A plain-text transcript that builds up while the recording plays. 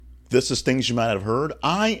This is Things You Might Not Have Heard.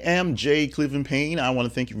 I am Jay Cleveland Payne. I want to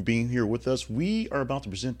thank you for being here with us. We are about to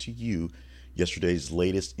present to you yesterday's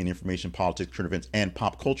latest in information, politics, current events, and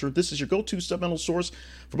pop culture. This is your go-to supplemental source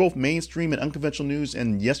for both mainstream and unconventional news.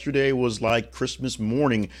 And yesterday was like Christmas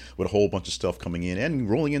morning with a whole bunch of stuff coming in and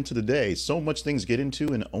rolling into the day. So much things to get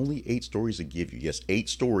into and only 8 stories to give you. Yes, 8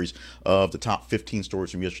 stories of the top 15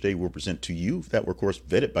 stories from yesterday will present to you that were, of course,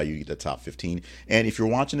 vetted by you, the top 15. And if you're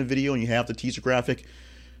watching the video and you have the teaser graphic,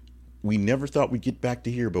 we never thought we'd get back to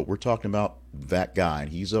here, but we're talking about that guy,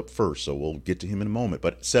 and he's up first, so we'll get to him in a moment.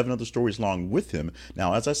 But 7 other stories along with him.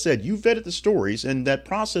 Now, as I said, you vetted the stories, and that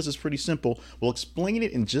process is pretty simple. We'll explain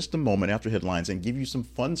it in just a moment after headlines and give you some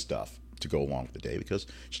fun stuff to go along with the day, because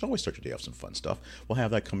you should always start your day off some fun stuff. We'll have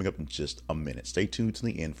that coming up in just a minute. Stay tuned to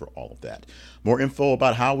the end for all of that. More info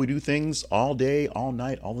about how we do things all day, all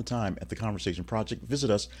night, all the time at The Conversation Project. Visit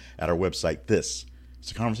us at our website. This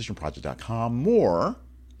is theconversationproject.com. More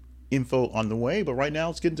info on the way, but right now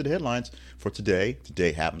let's get into the headlines for today.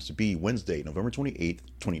 Today happens to be Wednesday, November 29th,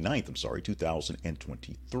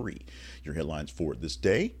 2023. Your headlines for this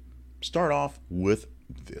day start off with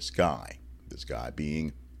this guy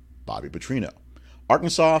being Bobby Petrino.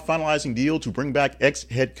 Arkansas finalizing deal to bring back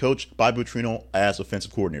ex-head coach Bobby Petrino as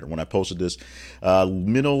offensive coordinator. When I posted this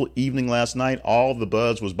middle evening last night, all of the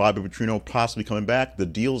buzz was Bobby Petrino possibly coming back. The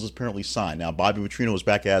deal is apparently signed. Now, Bobby Petrino is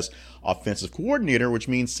back as offensive coordinator, which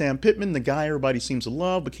means Sam Pittman, the guy everybody seems to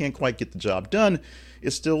love but can't quite get the job done,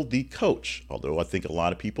 is still the coach. Although I think a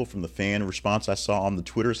lot of people from the fan response I saw on the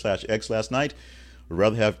Twitter/X last night would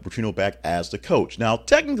rather have Petrino back as the coach. Now,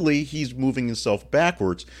 technically, he's moving himself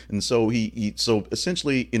backwards, and so so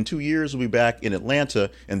essentially in 2 years he'll be back in Atlanta,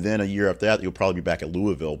 and then a year after that he'll probably be back at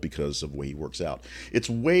Louisville because of the way he works out. It's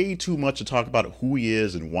way too much to talk about who he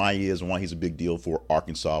is and why he's a big deal for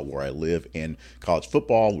Arkansas, where I live, and college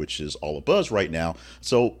football, which is all a buzz right now.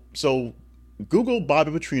 So Google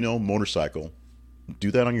Bobby Petrino motorcycle. Do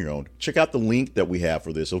that on your own. Check out the link that we have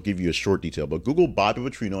for this. It'll give you a short detail, but Google Bobby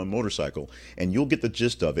Petrino and motorcycle, and you'll get the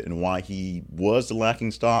gist of it and why he was the laughing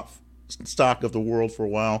stock of the world for a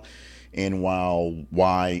while, and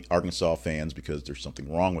why Arkansas fans, because there's something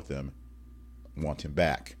wrong with him, want him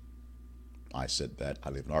back. I said that.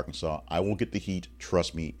 I live in Arkansas. I will get the heat.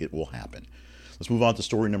 Trust me, it will happen. Let's move on to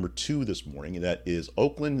story number 2 this morning, and that is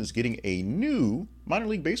Oakland is getting a new minor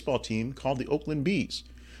league baseball team called the Oakland Bees.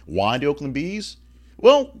 Why the Oakland Bees?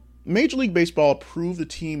 Well, Major League Baseball approved the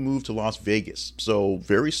team move to Las Vegas. So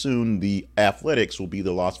very soon the Athletics will be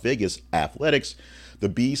the Las Vegas Athletics. The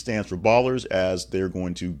B stands for Ballers, as they're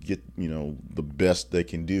going to get, the best they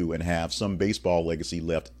can do and have some baseball legacy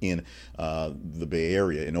left in the Bay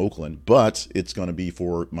Area in Oakland. But it's going to be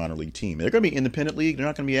for minor league team. They're going to be independent league. They're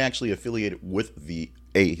not going to be actually affiliated with the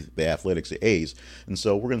Athletics, the A's. And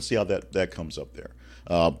so we're going to see how that comes up there.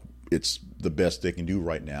 It's the best they can do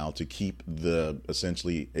right now to keep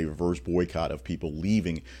essentially a reverse boycott of people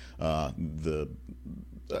leaving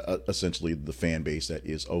essentially the fan base that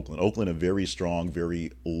is Oakland. Oakland, a very strong,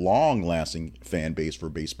 very long-lasting fan base for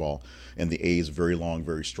baseball, and the A's a very long,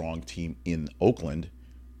 very strong team in Oakland,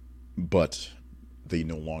 but they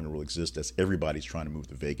no longer will exist as everybody's trying to move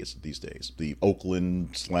to Vegas these days. The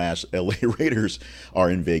Oakland/LA Raiders are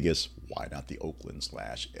in Vegas. Why not the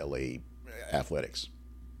Oakland/LA Athletics?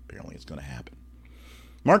 Apparently it's going to happen.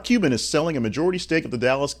 Mark Cuban is selling a majority stake of the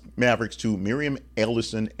Dallas Mavericks to Miriam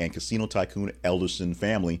Alderson and casino tycoon Alderson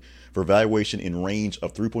family for a valuation in range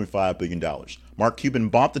of $3.5 billion. Mark Cuban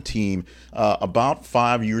bought the team about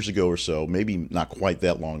 5 years ago or so, maybe not quite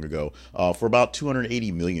that long ago, for about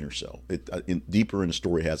 $280 million or so. Deeper in the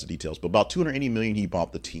story has the details, but about $280 million he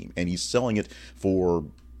bought the team, and he's selling it for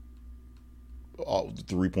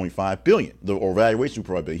 $3.5 billion, or valuation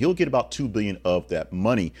probably. He'll get about $2 billion of that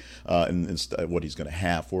money, and what he's going to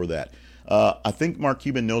have for that. I think Mark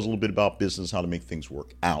Cuban knows a little bit about business, how to make things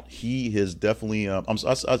work out. He has definitely. I'm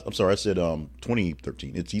sorry, I said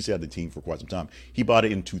 2013. He's had the team for quite some time. He bought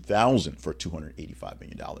it in 2000 for $285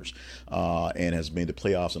 million, and has made the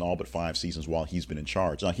playoffs in all but 5 seasons while he's been in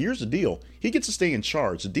charge. Now, here's the deal: he gets to stay in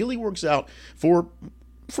charge. The deal he works out for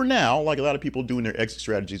now, like a lot of people doing their exit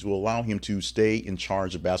strategies, will allow him to stay in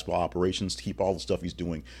charge of basketball operations, to keep all the stuff he's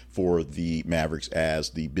doing for the Mavericks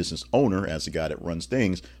as the business owner, as the guy that runs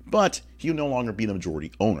things, but he'll no longer be the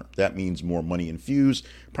majority owner. That means more money infused,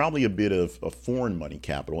 probably a bit of foreign money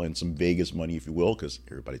capital and some Vegas money, if you will, because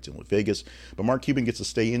everybody's dealing with Vegas. But Mark Cuban gets to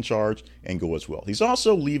stay in charge and go as well. He's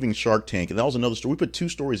also leaving Shark Tank, and that was another story. We put 2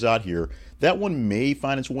 stories out here. That one may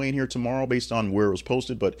find its way in here tomorrow based on where it was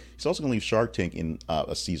posted, but he's also going to leave Shark Tank in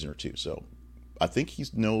a season or 2. So I think he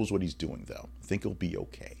knows what he's doing, though. I think he'll be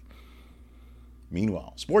okay.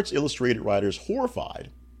 Meanwhile, Sports Illustrated writers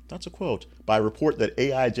horrified that's a quote, by a report that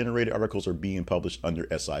AI-generated articles are being published under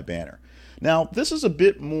SI banner. Now, this is a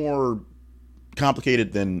bit more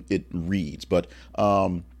complicated than it reads, but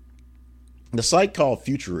the site called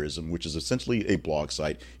Futurism, which is essentially a blog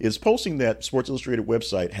site, is posting that Sports Illustrated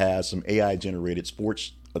website has some AI-generated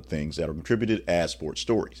sports things that are contributed as sports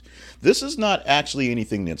stories. This is not actually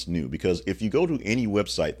anything that's new, because if you go to any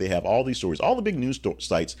website, they have all these stories. All the big news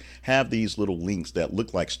sites have these little links that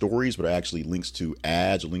look like stories, but are actually links to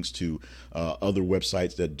ads or links to other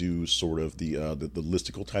websites that do sort of the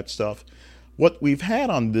listicle type stuff. What we've had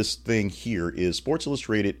on this thing here is Sports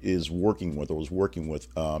Illustrated is working with, or was working with,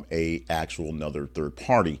 another third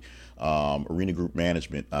party, Arena Group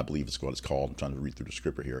Management, I believe is what it's called. I'm trying to read through the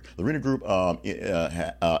script here. The Arena Group,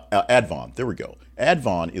 Advon. There we go.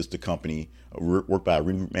 Advon is the company worked by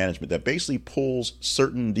Arena Group Management that basically pulls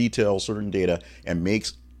certain details, certain data, and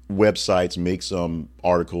makes websites, make some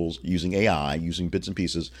articles using AI, using bits and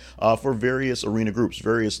pieces for various arena groups,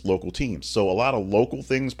 various local teams. So a lot of local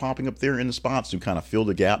things popping up there in the spots to kind of fill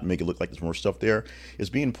the gap and make it look like there's more stuff there is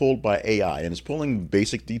being pulled by AI, and it's pulling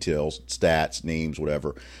basic details, stats, names,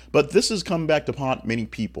 whatever. But this has come back to haunt many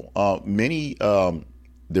people.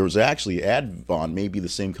 There was actually Advon, maybe the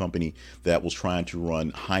same company that was trying to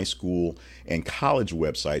run high school and college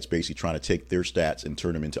websites, basically trying to take their stats and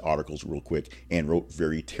turn them into articles real quick, and wrote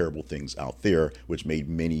very terrible things out there, which made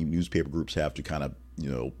many newspaper groups have to kind of,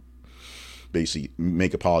 basically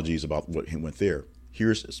make apologies about what went there.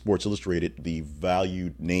 Here's Sports Illustrated, the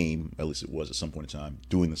valued name, at least it was at some point in time,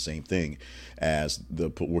 doing the same thing as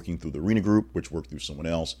working through the Arena Group, which worked through someone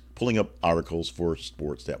else, pulling up articles for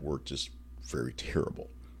sports that were just very terrible.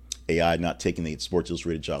 AI not taking the Sports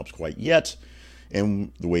Illustrated jobs quite yet,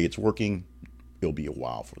 and the way it's working, it'll be a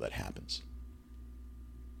while before that happens.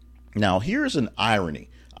 Now, here's an irony.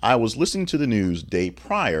 I was listening to the news day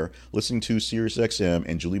prior, listening to SiriusXM,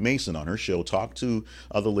 and Julie Mason on her show talk to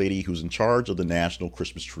the lady who's in charge of the National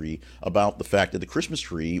Christmas Tree about the fact that the Christmas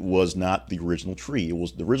tree was not the original tree. It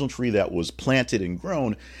was the original tree that was planted and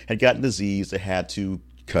grown had gotten disease. They had to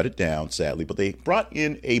cut it down, sadly, but they brought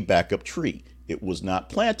in a backup tree. It was not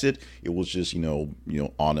planted. It was just,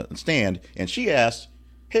 on a stand. And she asked,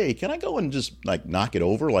 hey, can I go and just knock it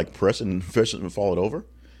over, press it and fish it and fall it over?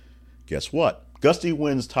 Guess what? Gusty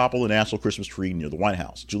winds topple the National Christmas tree near the White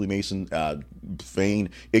House. Julie Mason feigned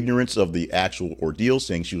ignorance of the actual ordeal,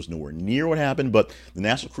 saying she was nowhere near what happened, but the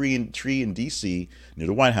National Tree in D.C. near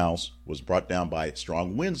the White House was brought down by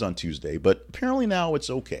strong winds on Tuesday, but apparently now it's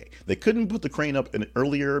okay. They couldn't put the crane up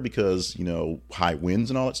earlier because, high winds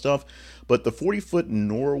and all that stuff, but the 40-foot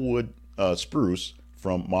Norwood spruce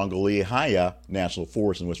from Monongahela National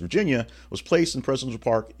Forest in West Virginia was placed in Presidential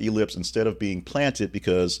Park Ellipse instead of being planted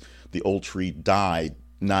because the old tree died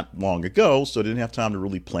not long ago, so they didn't have time to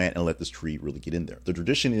really plant and let this tree really get in there. The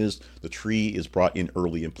tradition is the tree is brought in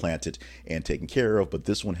early and planted and taken care of, but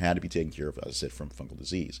this one had to be taken care of, as I said, from fungal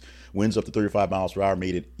disease. Winds up to 35 miles per hour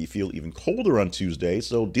made it feel even colder on Tuesday,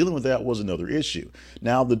 so dealing with that was another issue.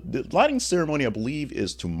 Now, the lighting ceremony, I believe,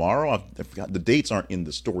 is tomorrow. I forgot, the dates aren't in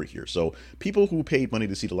the story here, so people who paid money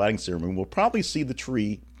to see the lighting ceremony will probably see the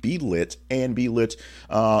tree be lit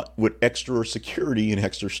with extra security and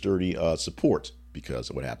extra sturdy support, because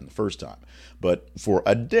of what happened the first time. But for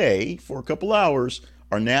a day, for a couple hours,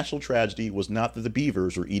 our national tragedy was not that the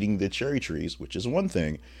beavers were eating the cherry trees, which is one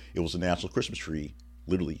thing. It was the national Christmas tree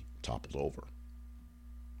literally toppled over.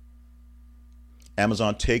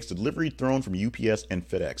 Amazon takes the delivery throne from UPS and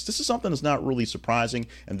FedEx. This is something that's not really surprising,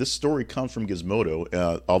 and this story comes from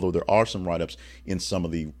Gizmodo, although there are some write-ups in some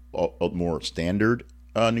of the more standard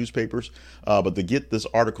newspapers, but to get this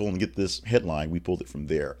article and get this headline, we pulled it from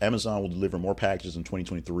there. Amazon will deliver more packages in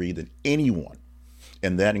 2023 than anyone,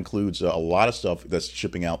 and that includes a lot of stuff that's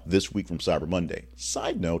shipping out this week from Cyber Monday.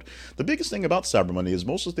 Side note, the biggest thing about Cyber Monday is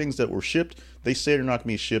most of the things that were shipped, they say they're not going to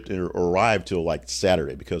be shipped or arrive till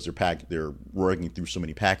Saturday because they're working through so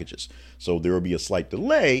many packages. So there will be a slight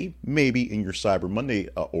delay maybe in your Cyber Monday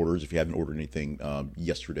orders if you haven't ordered anything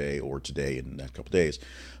yesterday or today in the next couple days,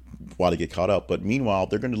 while they get caught up. But meanwhile,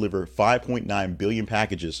 they're going to deliver 5.9 billion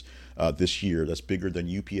packages this year. That's bigger than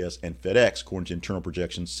UPS and FedEx, according to internal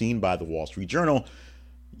projections seen by the Wall Street Journal.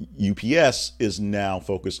 UPS is now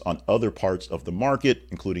focused on other parts of the market,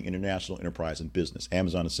 including international, enterprise, and business.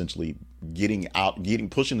 Amazon essentially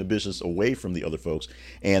pushing the business away from the other folks.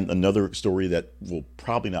 And another story that will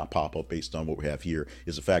probably not pop up based on what we have here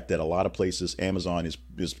is the fact that a lot of places Amazon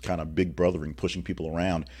is kind of big brothering, pushing people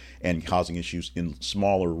around and causing issues in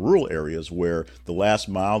smaller rural areas where the last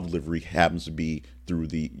mile delivery happens to be through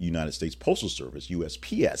the United States Postal Service,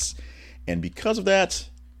 USPS. And because of that,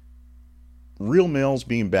 real mail's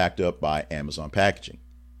being backed up by Amazon packaging.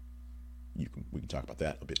 we can talk about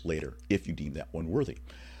that a bit later if you deem that one worthy.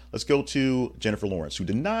 Let's go to Jennifer Lawrence, who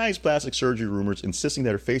denies plastic surgery rumors, insisting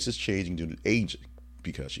that her face is changing due to aging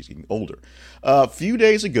because she's getting older. A few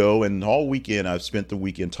days ago, and all weekend, I've spent the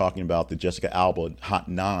weekend talking about the Jessica Alba Hot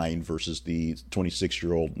 9 versus the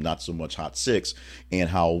 26-year-old not so much Hot 6, and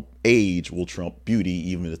how age will trump beauty,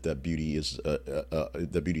 even if that beauty is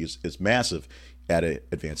massive at an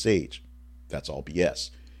advanced age. That's all BS.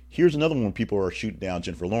 Here's another one. People are shooting down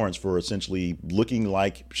Jennifer Lawrence for essentially looking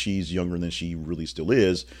like she's younger than she really still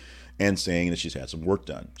is, and saying that she's had some work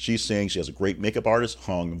done. She's saying she has a great makeup artist,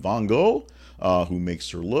 Hong Van-Go, who makes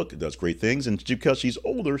her look, does great things. And because she's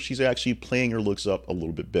older, she's actually playing her looks up a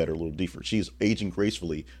little bit better, a little deeper. She's aging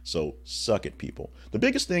gracefully, so suck it, people. The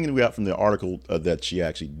biggest thing that we got from the article that she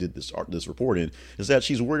actually did this report in is that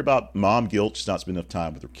she's worried about mom guilt. She's not spending enough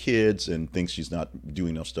time with her kids and thinks she's not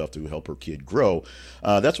doing enough stuff to help her kid grow.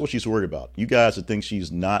 That's what she's worried about. You guys that think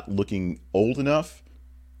she's not looking old enough,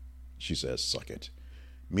 she says, suck it.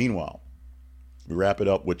 Meanwhile, we wrap it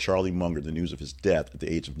up with Charlie Munger, the news of his death at the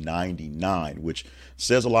age of 99, which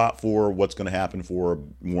says a lot for what's going to happen for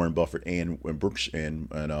Warren Buffett and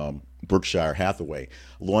Berkshire Hathaway.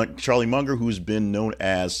 Charlie Munger, who's been known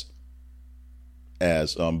as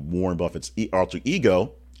Warren Buffett's alter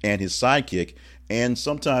ego and his sidekick, and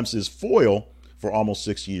sometimes his foil for almost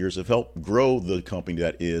 6 years, have helped grow the company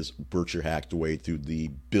that is Berkshire Hathaway through the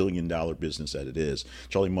billion-dollar business that it is.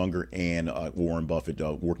 Charlie Munger and Warren Buffett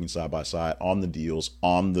working side by side on the deals,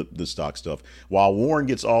 on the stock stuff. While Warren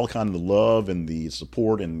gets all kind of the love and the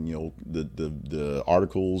support and the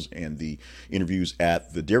articles and the interviews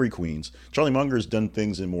at the Dairy Queens, Charlie Munger has done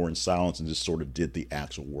things more in silence and just sort of did the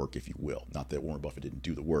actual work, if you will. Not that Warren Buffett didn't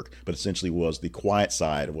do the work, but essentially was the quiet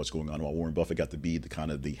side of what's going on, while Warren Buffett got to be the kind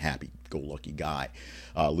of the happy-go-lucky guy.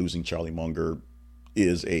 Losing Charlie Munger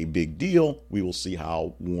is a big deal. We will see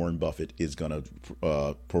how Warren Buffett is going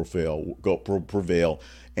to prevail,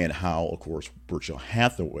 and how, of course, Berkshire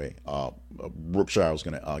Hathaway, Berkshire is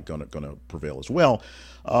going to prevail as well.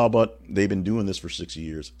 But they've been doing this for 6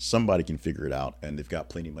 years. Somebody can figure it out, and they've got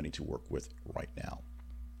plenty of money to work with right now.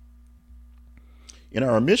 In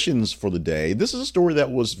our emissions for the day, this is a story that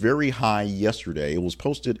was very high yesterday. It was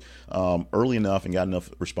posted early enough and got enough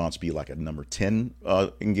response to be like a number 10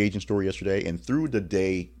 engaging story yesterday. And through the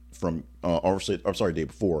day day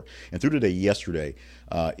before, and through the day yesterday,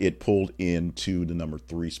 it pulled into the number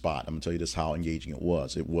 3 spot. I'm gonna tell you this how engaging it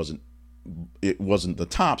was. It wasn't the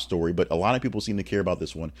top story, but a lot of people seem to care about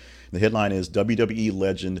this one. The headline is WWE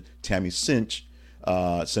legend Tammy Cinch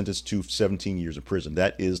sentenced to 17 years in prison.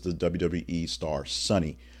 That is the WWE star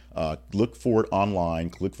Sunny. Look for it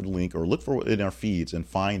online, click for the link, or look for it in our feeds and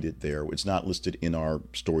find it there. It's not listed in our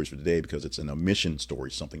stories for today because it's an omission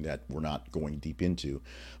story, something that we're not going deep into.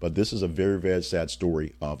 But this is a very, very sad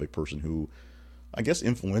story of a person who, I guess,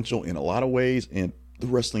 influential in a lot of ways in the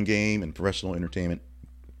wrestling game and professional entertainment,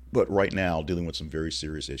 but right now dealing with some very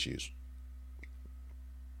serious issues.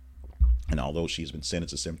 And although she's been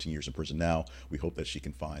sentenced to 17 years in prison now, we hope that she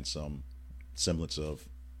can find some semblance of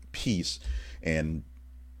peace and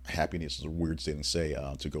happiness, is a weird thing to say,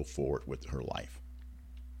 to go forward with her life.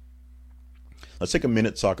 Let's take a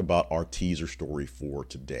minute to talk about our teaser story for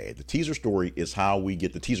today. The teaser story is how we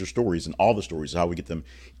get the teaser stories, and all the stories, how we get them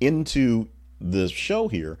into the show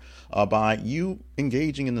here by you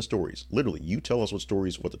engaging in the stories. Literally, you tell us what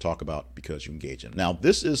to talk about because you engage in them. Now,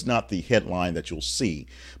 this is not the headline that you'll see,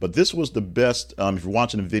 but this was the best, if you're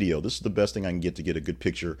watching a video, this is the best thing I can get to get a good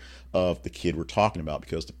picture of the kid we're talking about,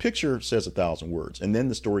 because the picture says 1,000 words, and then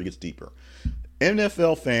the story gets deeper.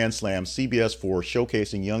 NFL fan slams CBS for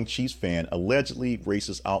showcasing young Chiefs fan allegedly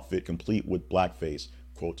racist outfit complete with blackface.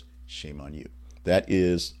 Quote, shame on you. That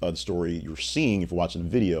is the story you're seeing if you're watching the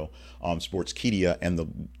video on Sportskeeda, and the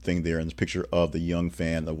thing there in this picture of the young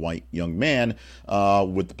fan, the white young man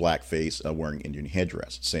with the black face wearing Indian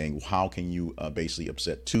headdress, saying, how can you basically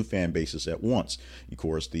upset two fan bases at once? Of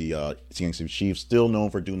course, the Kansas City Chiefs still known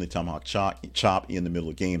for doing the tomahawk chop in the middle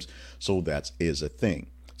of games, so that is a thing.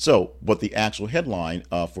 So, but the actual headline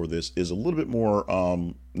for this is a little bit more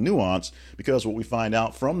nuanced, because what we find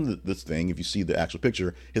out from this thing, if you see the actual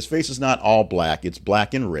picture, his face is not all black. It's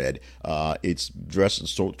black and red. It's dressed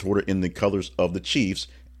sort of in the colors of the Chiefs,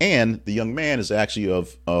 and the young man is actually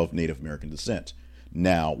of Native American descent.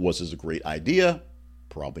 Now, was this a great idea?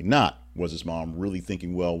 Probably not. Was his mom really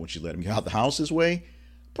thinking well when she let him get out of the house this way?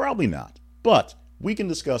 Probably not. But we can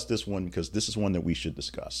discuss this one because this is one that we should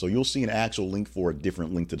discuss. So you'll see an actual link for a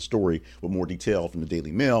different link to the story with more detail from the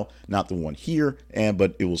Daily Mail, not the one here.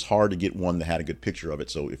 But it was hard to get one that had a good picture of it.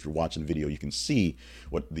 So if you're watching the video, you can see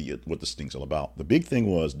what this thing's all about. The big thing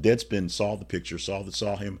was Deadspin saw the picture,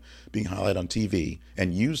 saw him being highlighted on TV,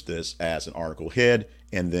 and used this as an article head.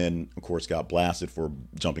 And then, of course, got blasted for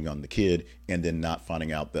jumping on the kid and then not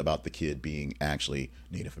finding out about the kid being actually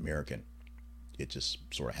Native American. It just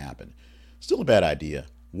sort of happened. Still a bad idea.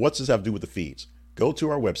 What's this have to do with the feeds? Go to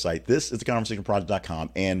our website, thisistheconversationproject.com,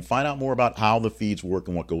 and find out more about how the feeds work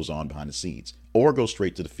and what goes on behind the scenes. Or go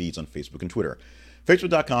straight to the feeds on Facebook and Twitter.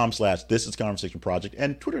 Facebook.com/thisisconversationproject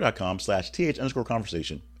and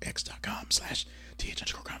Twitter.com/th_conversation,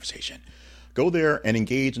 X.com/th_conversation. Go there and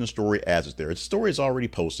engage in the story as it's there. The story is already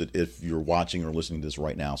posted if you're watching or listening to this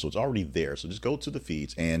right now, so it's already there. So just go to the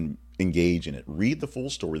feeds and engage in it. Read the full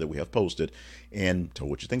story that we have posted and tell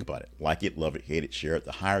what you think about it. Like it, love it, hate it, share it.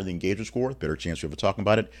 The higher the engagement score, the better chance you have of talking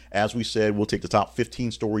about it. As we said, we'll take the top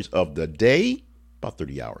 15 stories of the day, about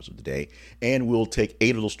 30 hours of the day, and we'll take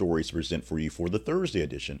 8 of those stories to present for you for the Thursday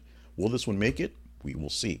edition. Will this one make it? We will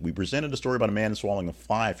see. We presented a story about a man swallowing a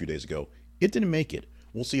fly a few days ago. It didn't make it.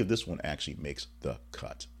 We'll see if this one actually makes the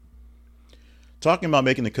cut. Talking about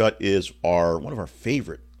making the cut is one of our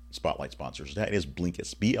favorite Spotlight sponsors. That is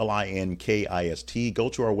Blinkist, Blinkist. Go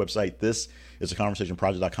to our website. This is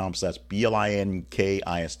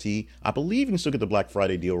theconversationproject.com/Blinkist. I believe you can still get the Black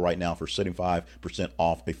Friday deal right now for 75%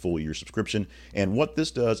 off a full year subscription. And what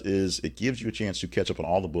this does is it gives you a chance to catch up on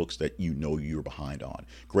all the books that you know you're behind on.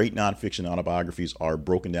 Great nonfiction autobiographies are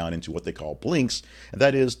broken down into what they call blinks. And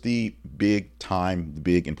that is the big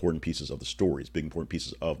important pieces of the stories, big important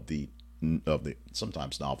pieces of the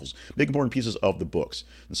sometimes novels, big important pieces of the books.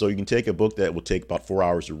 And so you can take a book that will take about 4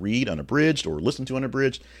 hours to read unabridged or listen to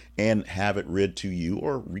unabridged and have it read to you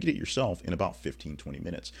or read it yourself in about 15-20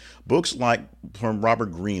 minutes. Books like from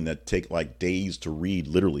Robert Greene that take like days to read,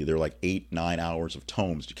 literally they're like 8-9 hours of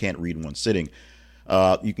tomes you can't read in one sitting.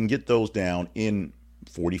 You can get those down in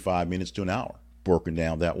 45 minutes to an hour, broken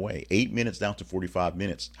down that way. 8 minutes down to 45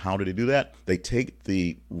 minutes. How do they do that? They take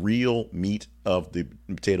the real meat of the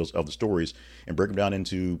potatoes of the stories and break them down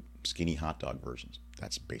into skinny hot dog versions.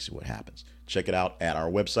 That's basically what happens. Check it out at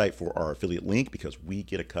our website for our affiliate link because we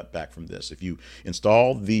get a cut back from this. If you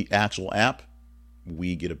install the actual app,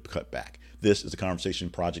 we get a cut back. This is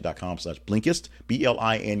theconversationproject.com/Blinkist,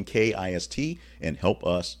 Blinkist, and help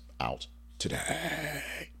us out today.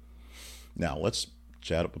 Now let's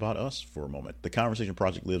chat up about us for a moment. The Conversation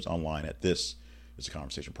Project lives online at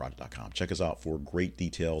thisistheconversationproject.com. Check us out for great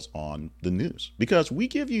details on the news because we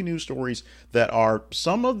give you news stories that are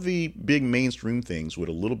some of the big mainstream things with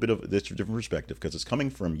a little bit of this different perspective because it's coming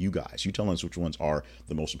from you guys. You telling us which ones are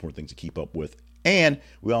the most important things to keep up with. And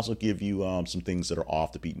we also give you some things that are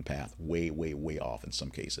off the beaten path, way, way, way off in some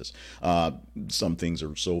cases. Some things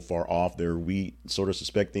are so far off there, we sort of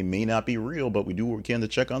suspect they may not be real, but we do what we can to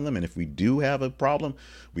check on them. And if we do have a problem,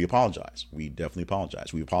 we apologize. We definitely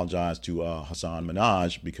apologize. We apologize to Hassan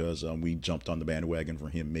Minhaj because we jumped on the bandwagon for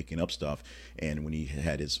him making up stuff. And when he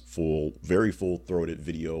had his very full-throated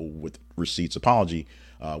video with receipts apology,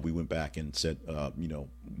 we went back and said,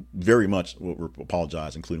 very much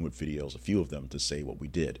apologize, including with videos, a few of them, to say what we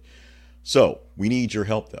did. So we need your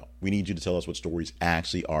help, though. We need you to tell us what stories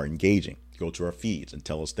actually are engaging. Go to our feeds and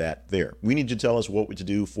tell us that there. We need you to tell us what to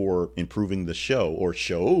do for improving the show or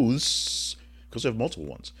shows, because we have multiple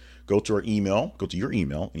ones. Go to your email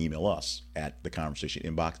and email us at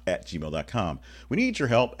theconversationinbox@gmail.com. We need your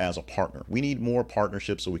help as a partner. We need more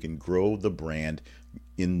partnerships so we can grow the brand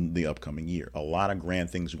in the upcoming year. A lot of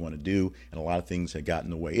grand things we want to do, and a lot of things have gotten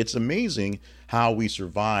in the way. It's amazing how we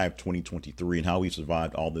survived 2023 and how we've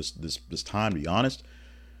survived all this time, to be honest.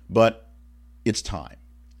 But it's time.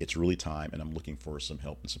 It's really time, and I'm looking for some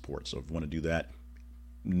help and support. So if you want to do that,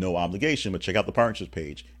 no obligation, but check out the partnerships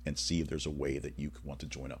page and see if there's a way that you want to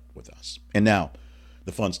join up with us. And now,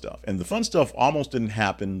 the fun stuff. And the fun stuff almost didn't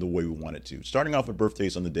happen the way we wanted to. Starting off with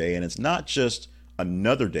birthdays on the day, and it's not just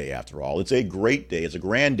another day after all. It's a great day. It's a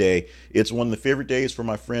grand day. It's one of the favorite days for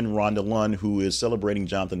my friend Rhonda Lunn, who is celebrating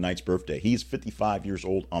Jonathan Knight's birthday. He's 55 years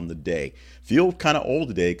old on the day. Feel kind of old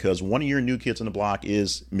today because one of your new kids on the block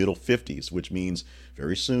is middle 50s, which means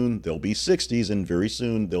very soon they'll be 60s and very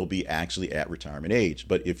soon they'll be actually at retirement age.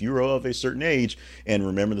 But if you're of a certain age and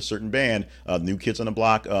remember the certain band, New Kids on the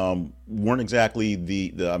Block weren't exactly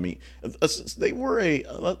they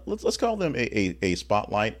were let's call them a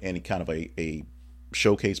spotlight and kind of a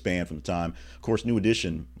showcase band from the time. Of course, New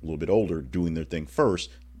Edition, a little bit older, doing their thing first.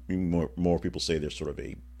 More people say they're sort of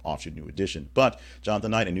a offshoot New Edition. But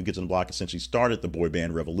Jonathan Knight and New Kids on the Block essentially started the boy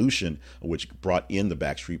band revolution, which brought in the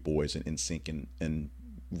Backstreet Boys and NSYNC and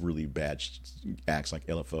really bad acts like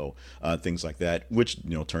LFO, things like that, which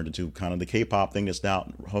turned into kind of the K-pop thing that's now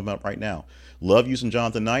home up right now. Love you some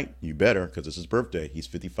Jonathan Knight? You better, because it's his birthday. He's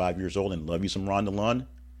 55 years old. And love you some Rhonda Lund?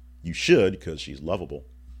 You should, because she's lovable.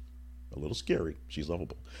 A little scary. She's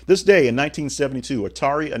lovable. This day in 1972,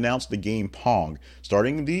 Atari announced the game Pong,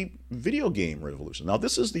 starting the video game revolution. Now,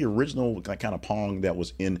 this is the original kind of Pong that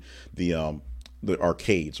was in the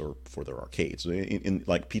arcades, or for their arcades, in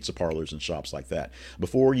like pizza parlors and shops like that.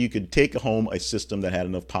 Before you could take home a system that had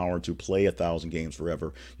enough power to play 1,000 games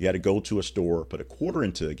forever, you had to go to a store, put a quarter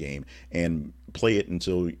into a game, and play it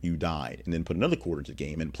until you died, and then put another quarter into the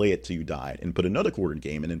game and play it till you died, and put another quarter in the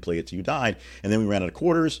game and then play it till you died. And then we ran out of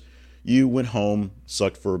quarters. You went home,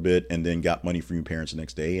 sucked for a bit, and then got money from your parents the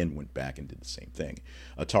next day and went back and did the same thing.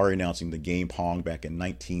 Atari announcing the game Pong back in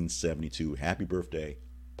 1972. Happy birthday,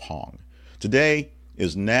 Pong. Today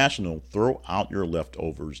is National Throw Out Your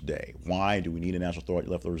Leftovers Day. Why do we need a National Throw Out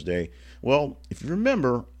Your Leftovers Day? Well, if you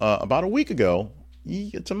remember, about a week ago,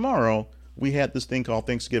 tomorrow, we had this thing called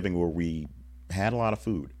Thanksgiving where we had a lot of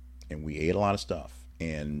food and we ate a lot of stuff.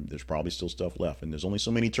 And there's probably still stuff left. And there's only so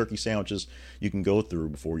many turkey sandwiches you can go through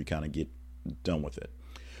before you kind of get done with it.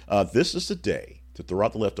 This is the day to throw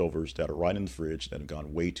out the leftovers that are right in the fridge that have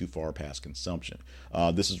gone way too far past consumption.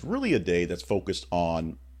 This is really a day that's focused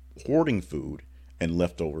on hoarding food and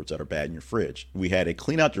leftovers that are bad in your fridge. We had a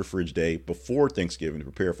clean out your fridge day before Thanksgiving to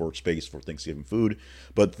prepare for space for Thanksgiving food.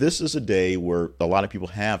 But this is a day where a lot of people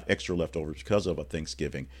have extra leftovers because of a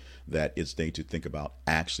Thanksgiving, that it's a day to think about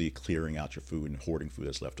actually clearing out your food and hoarding food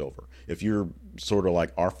that's left over. If you're sort of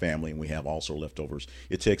like our family and we have also leftovers,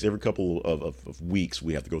 it takes every couple of weeks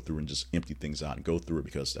we have to go through and just empty things out and go through it,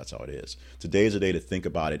 because that's how it is. Today is a day to think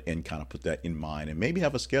about it and kind of put that in mind and maybe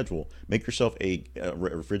have a schedule. Make yourself a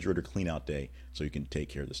refrigerator clean out day so you can take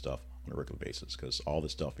care of this stuff on a regular basis, because all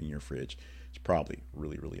this stuff in your fridge is probably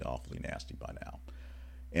really, really awfully nasty by now.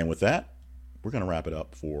 And with that, we're going to wrap it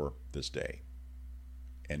up for this day.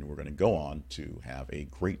 And we're going to go on to have a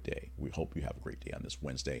great day. We hope you have a great day on this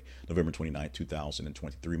Wednesday, November 29th,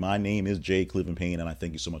 2023. My name is Jay Cleveland Payne, and I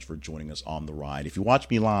thank you so much for joining us on the ride. If you watch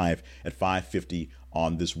me live at 5:50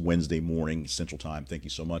 on this Wednesday morning Central Time, thank you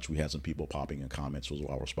so much. We had some people popping in comments, so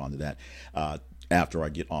I'll respond to that after I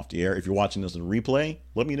get off the air. If you're watching this in replay,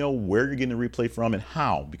 let me know where you're getting the replay from and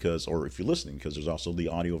how, or if you're listening, because there's also the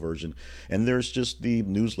audio version, and there's just the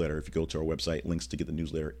newsletter. If you go to our website, links to get the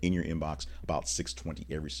newsletter in your inbox about 6:20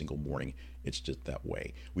 every single morning. It's just that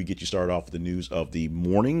way. We get you started off with the news of the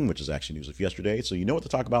morning, which is actually news of yesterday, so you know what to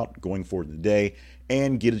talk about going forward in the day,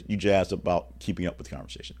 and get you jazzed about keeping up with the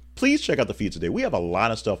conversation. Please check out the feed today. We have a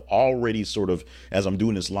lot of stuff already, sort of, as I'm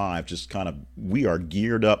doing this live, just kind of, we are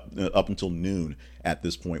geared up until noon at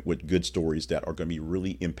this point with good stories that are going to be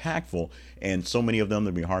really impactful, and so many of them,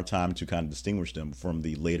 there'll be a hard time to kind of distinguish them from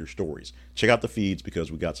the later stories. Check out the feeds,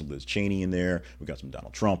 because we got some Liz Cheney in there, we got some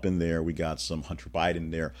Donald Trump in there, we got some Hunter Biden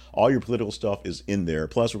in there. All your political stuff is in there.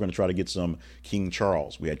 Plus, we're going to try to get some King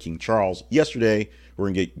Charles. We had King Charles yesterday. We're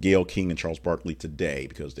going to get Gayle King and Charles Barkley today,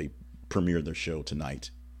 because they premiered their show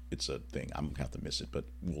tonight. It's a thing. I'm going to have to miss it, but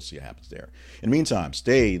we'll see what happens there. In the meantime,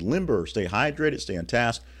 stay limber, stay hydrated, stay on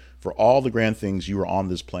task for all the grand things you are on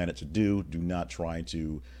this planet to do. Do not try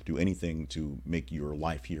to do anything to make your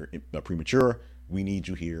life here premature. We need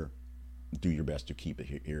you here. Do your best to keep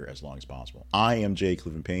it here as long as possible. I am Jay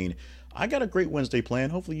Cleveland Payne. I got a great Wednesday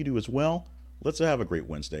planned. Hopefully you do as well. Let's have a great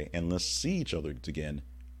Wednesday, and let's see each other again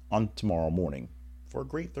on tomorrow morning for a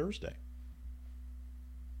great Thursday.